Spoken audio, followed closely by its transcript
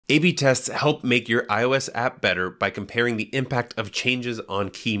A/B tests help make your iOS app better by comparing the impact of changes on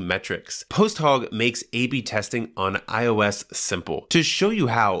key metrics. PostHog makes A/B testing on iOS simple. To show you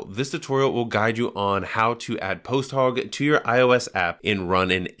how, this tutorial will guide you on how to add PostHog to your iOS app and run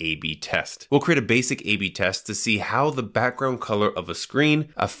an A/B test. We'll create a basic A/B test to see how the background color of a screen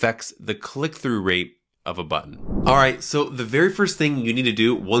affects the click-through rate of a button. All right, so the very first thing you need to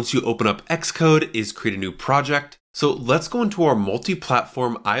do once you open up Xcode is create a new project. So let's go into our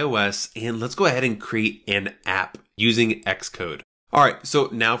multi-platform iOS and let's go ahead and create an app using Xcode. All right, so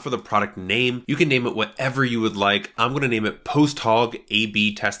now for the product name, you can name it whatever you would like. I'm gonna name it PostHog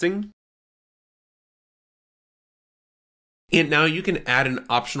A/B Testing. And now you can add an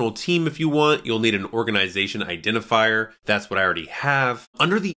optional team if you want. You'll need an organization identifier. That's what I already have.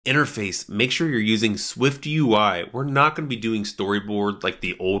 Under the interface, make sure you're using Swift UI. We're not going to be doing storyboard like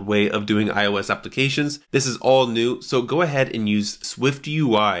the old way of doing iOS applications. This is all new, so go ahead and use Swift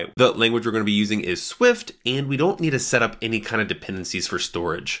UI. The language we're going to be using is Swift, and we don't need to set up any kind of dependencies for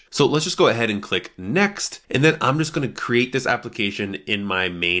storage. So let's just go ahead and click Next, and then I'm just going to create this application in my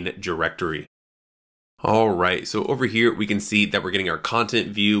main directory. All right, so over here, we can see that we're getting our content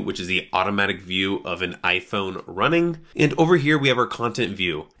view, which is the automatic view of an iPhone running. And over here, we have our content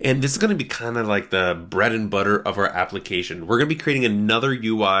view. And this is gonna be kind of like the bread and butter of our application. We're gonna be creating another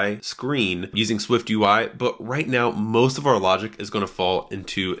UI screen using Swift UI, but right now, most of our logic is gonna fall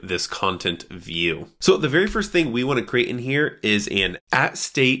into this content view. So the very first thing we wanna create in here is an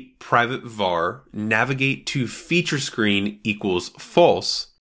 @state private var navigate to feature screen equals false.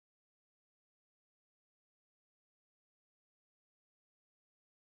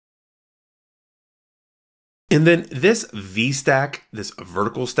 And then this VStack, this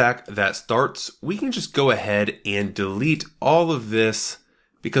vertical stack that starts, we can just go ahead and delete all of this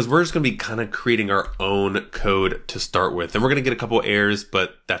because we're just gonna be kind of creating our own code to start with. And we're gonna get a couple errors,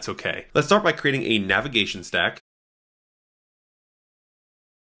 but that's okay. Let's start by creating a navigation stack,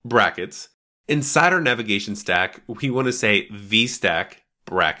 brackets. Inside our navigation stack, we wanna say VStack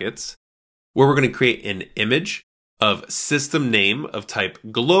brackets, where we're gonna create an image of system name of type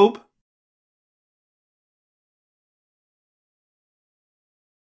globe,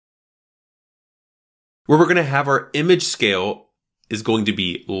 where we're going to have our image scale is going to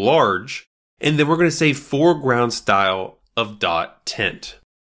be large, and then we're going to say foreground style of .tint.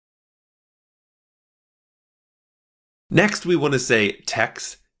 Next, we want to say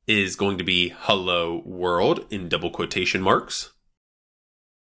text is going to be hello world in double quotation marks.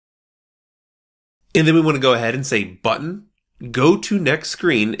 And then we want to go ahead and say button. Go to next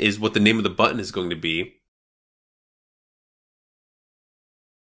screen is what the name of the button is going to be.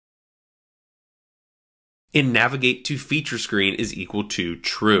 And navigate to feature screen is equal to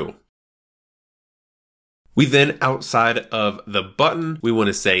true. We then, outside of the button, we want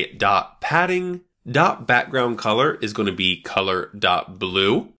to say .padding, .background color is going to be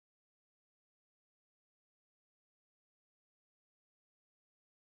color.blue.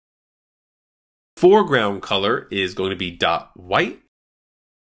 Foreground color is going to be .white.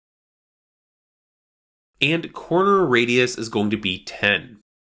 And corner radius is going to be 10.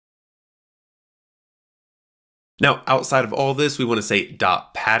 Now, outside of all this, we want to say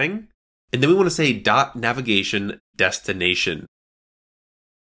 .padding, and then we want to say .navigation destination.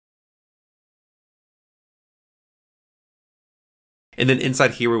 And then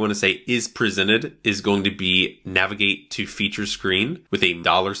inside here, we want to say is presented is going to be navigate to feature screen with a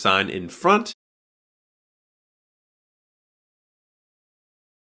 $sign in front.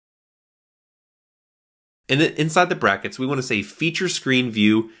 And then inside the brackets, we want to say feature screen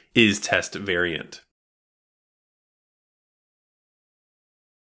view is test variant.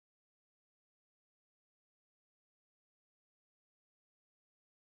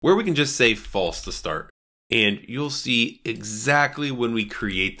 Where we can just say false to start. And you'll see exactly when we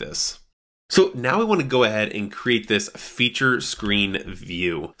create this. So now we want to go ahead and create this feature screen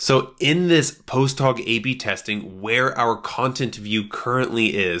view. So in this PostHog A/B testing, where our content view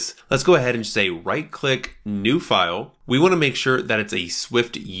currently is, let's go ahead and say right click, new file. We want to make sure that it's a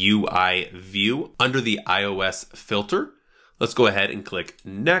Swift UI view under the iOS filter. Let's go ahead and click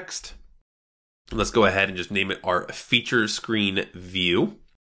next. Let's go ahead and just name it our feature screen view.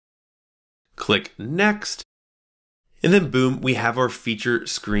 Click next, and then boom, we have our feature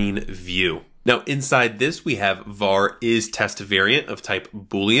screen view. Now inside this, we have var is test variant of type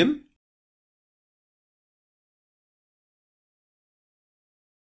Boolean.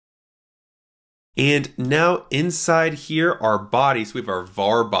 And now inside here, our body, so we have our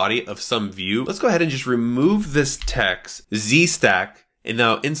var body of some view. Let's go ahead and just remove this text, Z stack. And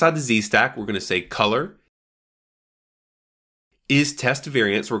now inside the Z stack, we're going to say color is test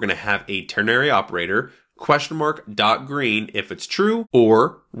variant. So we're going to have a ternary operator, question mark dot green if it's true,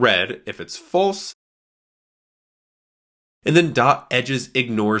 or red if it's false. And then dot edges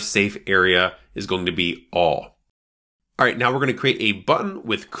ignore safe area is going to be all. All right, now we're going to create a button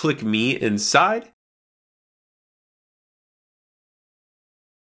with click me inside.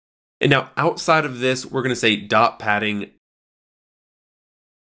 And now outside of this, we're going to say dot padding,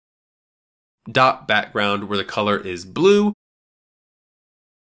 dot background where the color is blue,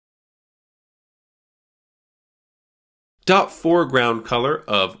 dot foreground color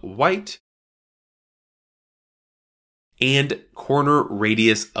of white, and corner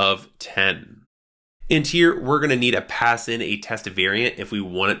radius of 10. And here we're going to need to pass in a test variant if we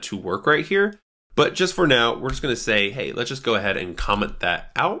want it to work right here. But just for now, we're just going to say, hey, let's just go ahead and comment that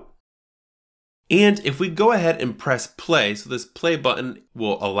out. And if we go ahead and press play, so this play button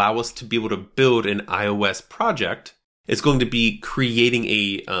will allow us to be able to build an iOS project. It's going to be creating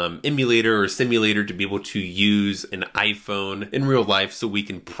a emulator or simulator to be able to use an iPhone in real life so we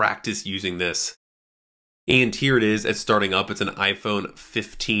can practice using this. And here it is, it's starting up. It's an iPhone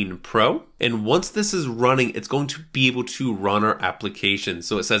 15 Pro. And once this is running, it's going to be able to run our application.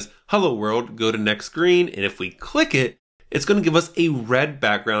 So it says, hello world, go to next screen. And if we click it, it's going to give us a red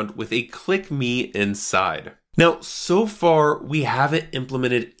background with a click me inside. Now, so far, we haven't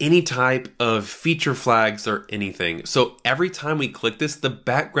implemented any type of feature flags or anything. So every time we click this, the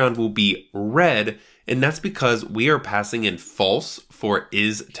background will be red. And that's because we are passing in false for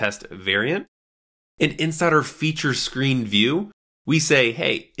is test variant. And inside our feature screen view, we say,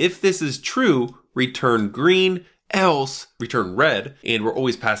 hey, if this is true, return green, else return red. And we're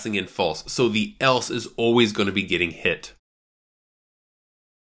always passing in false. So the else is always going to be getting hit.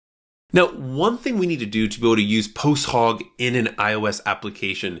 Now, one thing we need to do to be able to use PostHog in an iOS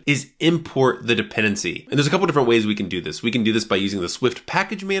application is import the dependency. And there's a couple different ways we can do this. We can do this by using the Swift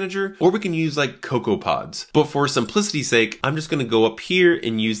package manager, or we can use like CocoaPods. But for simplicity's sake, I'm just going to go up here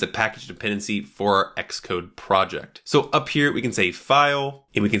and use the package dependency for our Xcode project. So up here, we can say file,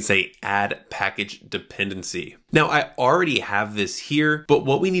 and we can say add package dependency. Now, I already have this here, but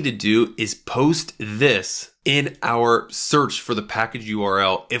what we need to do is post this in our search for the package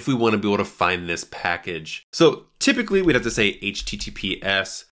URL if we want to be able to find this package. So typically we'd have to say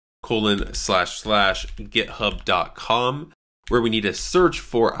https://github.com, where we need to search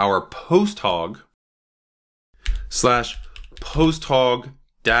for our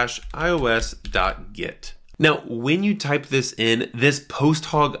PostHog/posthog-ios.git. Now, when you type this in, this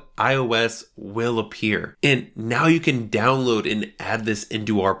PostHog iOS will appear. And now you can download and add this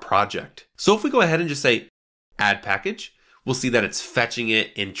into our project. So if we go ahead and just say add package, we'll see that it's fetching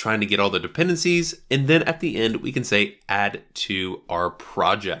it and trying to get all the dependencies. And then at the end, we can say add to our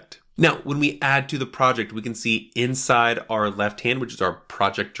project. Now, when we add to the project, we can see inside our left hand, which is our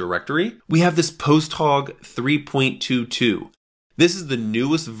project directory, we have this PostHog 3.22. This is the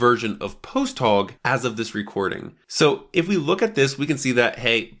newest version of PostHog as of this recording. So if we look at this, we can see that,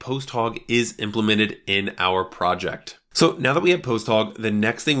 hey, PostHog is implemented in our project. So now that we have PostHog, the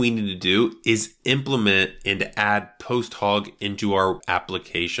next thing we need to do is implement and add PostHog into our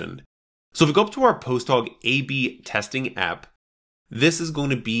application. So if we go up to our PostHog A/B testing app, this is going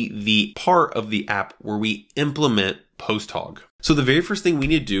to be the part of the app where we implement PostHog. So the very first thing we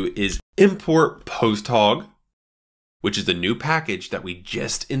need to do is import PostHog, which is the new package that we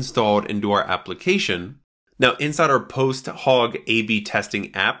just installed into our application. Now inside our PostHog A/B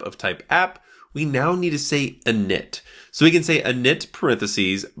testing app of type app, we now need to say init. So we can say init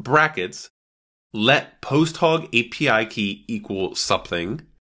parentheses, brackets, let PostHog API key equal something.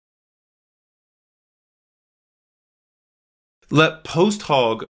 Let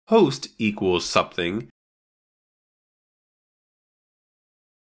PostHog host equals something.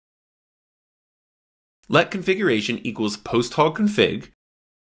 Let configuration equals PostHog config.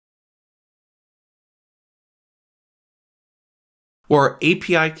 Or our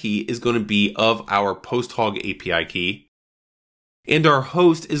API key is going to be of our PostHog API key. And our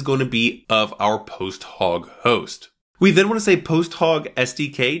host is going to be of our PostHog host. We then want to say PostHog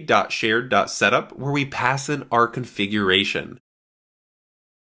SDK.shared.setup, where we pass in our configuration.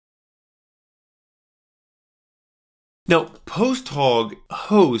 Now, PostHog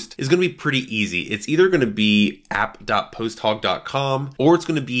host is going to be pretty easy. It's either going to be app.posthog.com or it's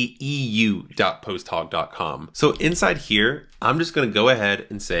going to be eu.posthog.com. So inside here, I'm just going to go ahead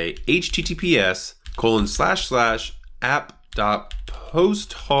and say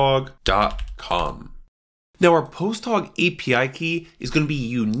https://app.posthog.com. Now our PostHog API key is going to be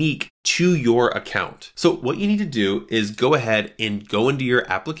unique to your account. So what you need to do is go ahead and go into your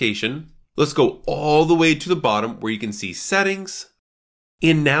application, Let's go all the way to the bottom where you can see settings.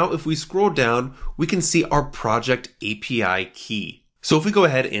 And now if we scroll down, we can see our project API key. So if we go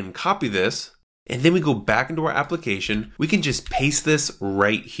ahead and copy this, and then we go back into our application, we can just paste this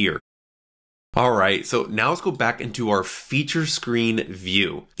right here. All right, so now let's go back into our feature screen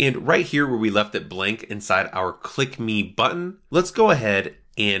view. And right here where we left it blank inside our click me button, let's go ahead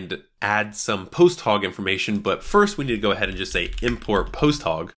and add some PostHog information. But first we need to go ahead and just say import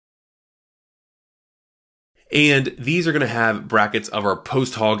PostHog. And these are going to have brackets of our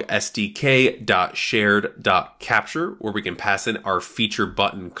PostHog SDK.shared.capture, where we can pass in our feature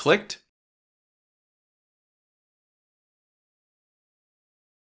button clicked.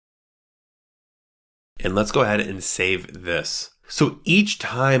 And let's go ahead and save this. So each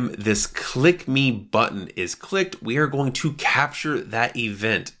time this click me button is clicked, we are going to capture that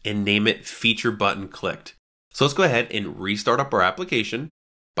event and name it feature button clicked. So let's go ahead and restart up our application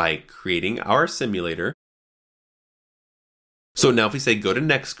by creating our simulator. So now if we say go to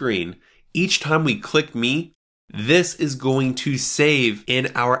next screen, each time we click me, this is going to save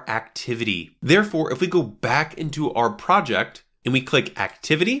in our activity. Therefore, if we go back into our project and we click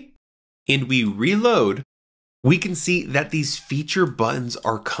activity and we reload, we can see that these feature buttons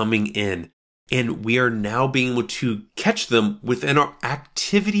are coming in and we are now being able to catch them within our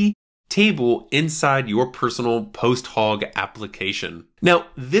activity table inside your personal PostHog application. Now,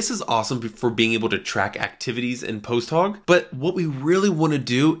 this is awesome for being able to track activities in PostHog, but what we really want to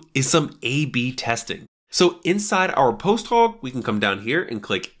do is some A/B testing. So inside our PostHog, we can come down here and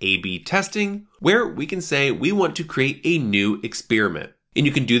click A/B testing, where we can say we want to create a new experiment. And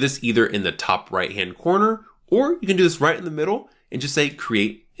you can do this either in the top right-hand corner, or you can do this right in the middle and just say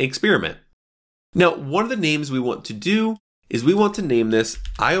create experiment. Now, one of the names we want to do is we want to name this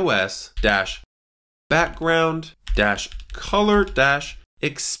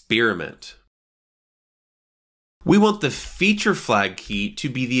iOS-background-color-experiment. We want the feature flag key to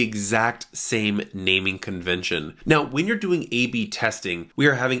be the exact same naming convention. Now, when you're doing A/B testing, we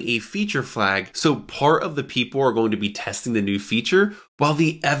are having a feature flag, so part of the people are going to be testing the new feature, while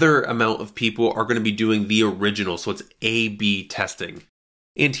the other amount of people are going to be doing the original, so it's A/B testing.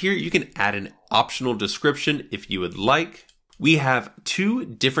 And here you can add an optional description if you would like. We have two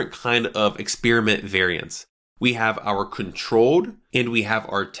different kind of experiment variants. We have our controlled and we have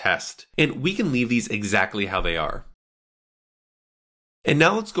our test, and we can leave these exactly how they are. And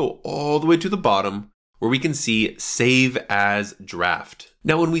now let's go all the way to the bottom where we can see save as draft.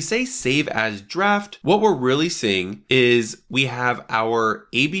 Now, when we say save as draft, what we're really seeing is we have our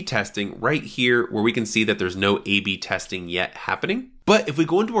A/B testing right here where we can see that there's no A/B testing yet happening. But if we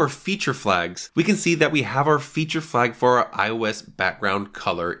go into our feature flags, we can see that we have our feature flag for our iOS background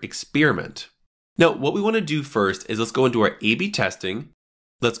color experiment. Now, what we want to do first is let's go into our A/B testing.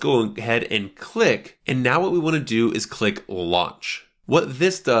 Let's go ahead and click. And now what we want to do is click launch. What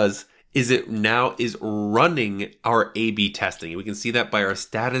this does is it now is running our A/B testing. And we can see that by our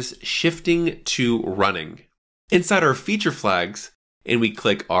status shifting to running. Inside our feature flags, and we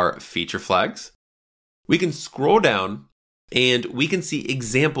click our feature flags, we can scroll down and we can see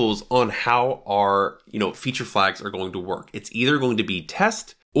examples on how our feature flags are going to work. It's either going to be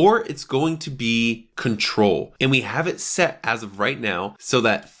test or it's going to be control. And we have it set as of right now so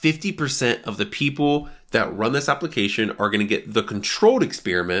that 50% of the people that run this application are going to get the controlled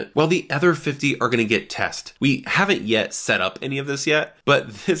experiment, while the other 50 are going to get test. We haven't yet set up any of this yet,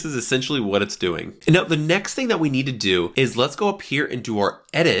 but this is essentially what it's doing. And now the next thing that we need to do is let's go up here and do our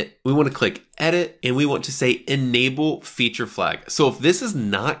edit. We want to click edit and we want to say enable feature flag. So if this is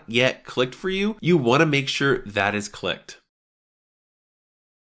not yet clicked for you, you want to make sure that is clicked.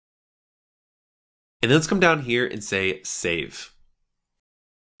 And then let's come down here and say save.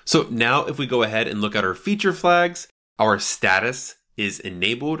 So now if we go ahead and look at our feature flags, our status is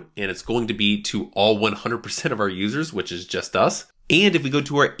enabled and it's going to be to all 100% of our users, which is just us. And if we go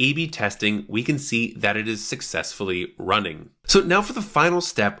to our A/B testing, we can see that it is successfully running. So now for the final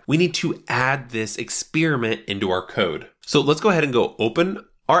step, we need to add this experiment into our code. So let's go ahead and go open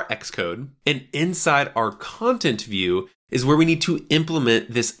our Xcode, and inside our content view is where we need to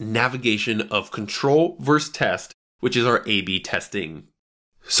implement this navigation of control versus test, which is our A/B testing.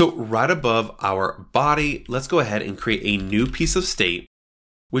 So right above our body, let's go ahead and create a new piece of state,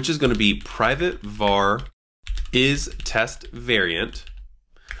 which is going to be private var is test variant,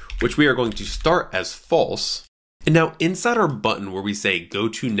 which we are going to start as false. And now inside our button where we say go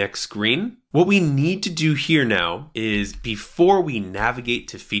to next screen, what we need to do here now is before we navigate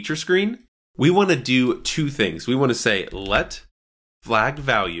to feature screen, we want to do two things. We want to say let flag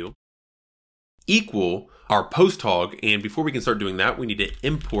value equal our PostHog. And before we can start doing that, we need to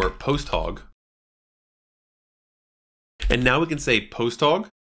import PostHog. And now we can say PostHog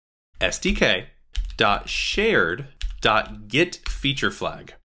SDK.shared.get feature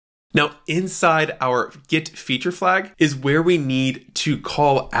flag. Now inside our get feature flag is where we need to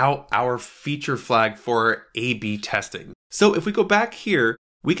call out our feature flag for our A/B testing. So if we go back here,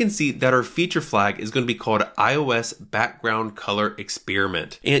 we can see that our feature flag is going to be called iOS background color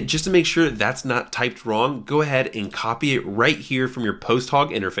experiment. And just to make sure that's not typed wrong, go ahead and copy it right here from your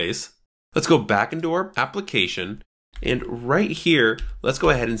PostHog interface. Let's go back into our application. And right here, let's go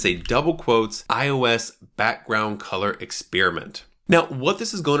ahead and say double quotes, iOS background color experiment. Now, what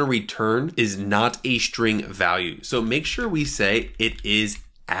this is going to return is not a string value. So make sure we say it is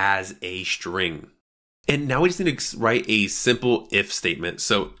as a string. And now we just need to write a simple if statement.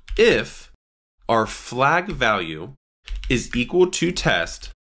 So if our flag value is equal to test,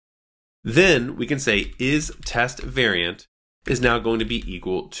 then we can say is test variant is now going to be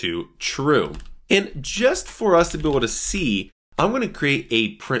equal to true. And just for us to be able to see, I'm going to create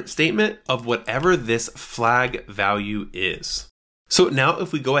a print statement of whatever this flag value is. So now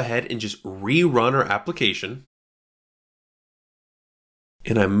if we go ahead and just rerun our application,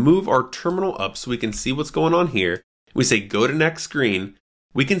 and I move our terminal up so we can see what's going on here, we say go to next screen,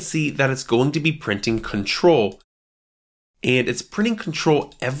 we can see that it's going to be printing control. And it's printing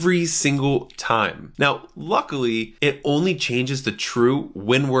control every single time. Now, luckily, it only changes to true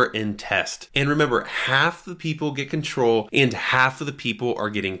when we're in test. And remember, half the people get control and half of the people are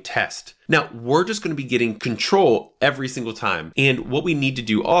getting test. Now, we're just going to be getting control every single time. And what we need to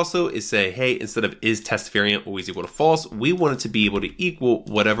do also is say, hey, instead of is test variant always equal to false, we want it to be able to equal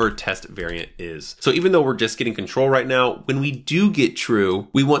whatever test variant is. So even though we're just getting control right now, when we do get true,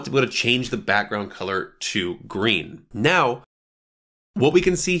 we want to be able to change the background color to green. Now, what we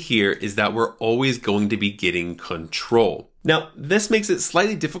can see here is that we're always going to be getting control. Now, this makes it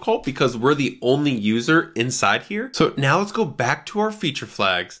slightly difficult because we're the only user inside here. So now let's go back to our feature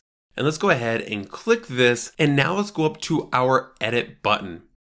flags and let's go ahead and click this. And now let's go up to our edit button.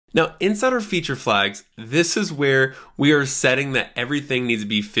 Now, inside our feature flags, this is where we are setting that everything needs to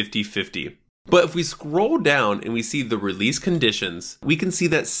be 50-50. But if we scroll down and we see the release conditions, we can see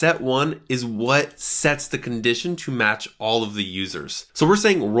that set1 is what sets the condition to match all of the users. So we're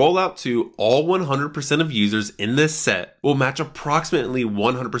saying rollout to all 100% of users in this set will match approximately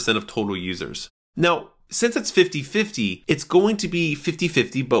 100% of total users. Now, since it's 50-50, it's going to be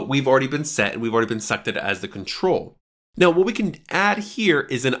 50-50, but we've already been set and we've already been selected as the control. Now, what we can add here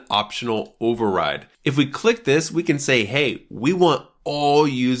is an optional override. If we click this, we can say, hey, we want all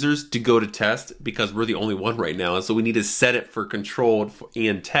users to go to test because we're the only one right now. And so we need to set it for control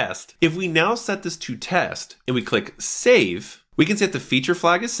and test. If we now set this to test and we click save, we can see that the feature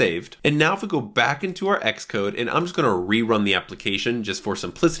flag is saved. And now if we go back into our Xcode, and I'm just going to rerun the application just for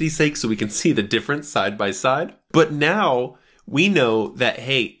simplicity's sake so we can see the difference side by side. But now we know that,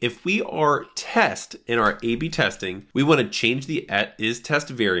 hey, if we are test in our A/B testing, we want to change the is test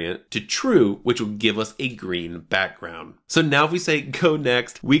variant to true, which will give us a green background. So now if we say go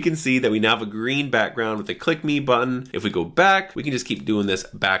next, we can see that we now have a green background with a click me button. If we go back, we can just keep doing this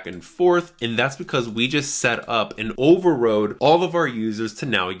back and forth. And that's because we just set up and overrode all of our users to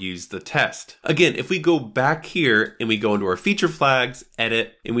now use the test. Again, if we go back here and we go into our feature flags,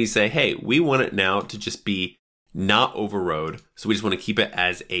 edit, and we say, hey, we want it now to just be not overrode. So we just want to keep it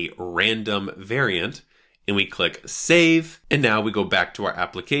as a random variant and we click save. And now we go back to our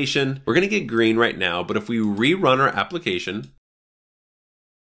application. We're going to get green right now, but if we rerun our application,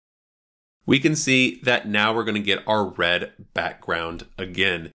 we can see that now we're going to get our red background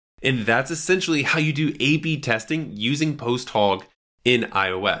again. And that's essentially how you do A/B testing using PostHog in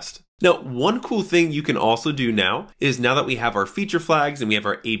iOS. Now, one cool thing you can also do now is now that we have our feature flags and we have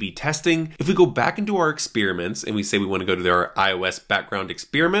our A/B testing, if we go back into our experiments and we say we want to go to our iOS background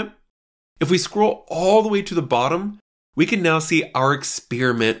experiment, if we scroll all the way to the bottom, we can now see our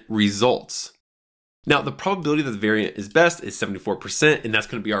experiment results. Now, the probability that the variant is best is 74%, and that's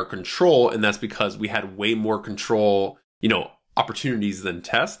going to be our control, and that's because we had way more control, opportunities than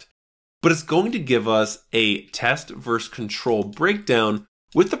test. But it's going to give us a test versus control breakdown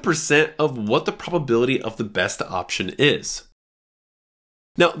with the percent of what the probability of the best option is.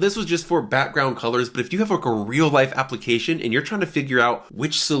 Now, this was just for background colors, but if you have like a real life application and you're trying to figure out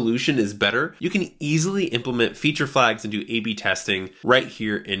which solution is better, you can easily implement feature flags and do A/B testing right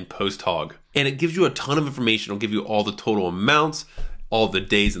here in PostHog. And it gives you a ton of information. It'll give you all the total amounts, all the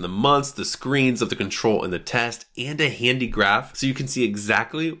days and the months, the screens of the control and the test, and a handy graph so you can see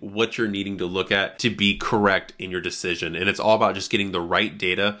exactly what you're needing to look at to be correct in your decision. And it's all about just getting the right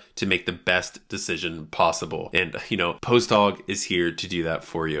data to make the best decision possible. And PostHog is here to do that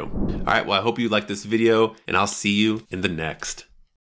for you. All right, well, I hope you liked this video, and I'll see you in the next.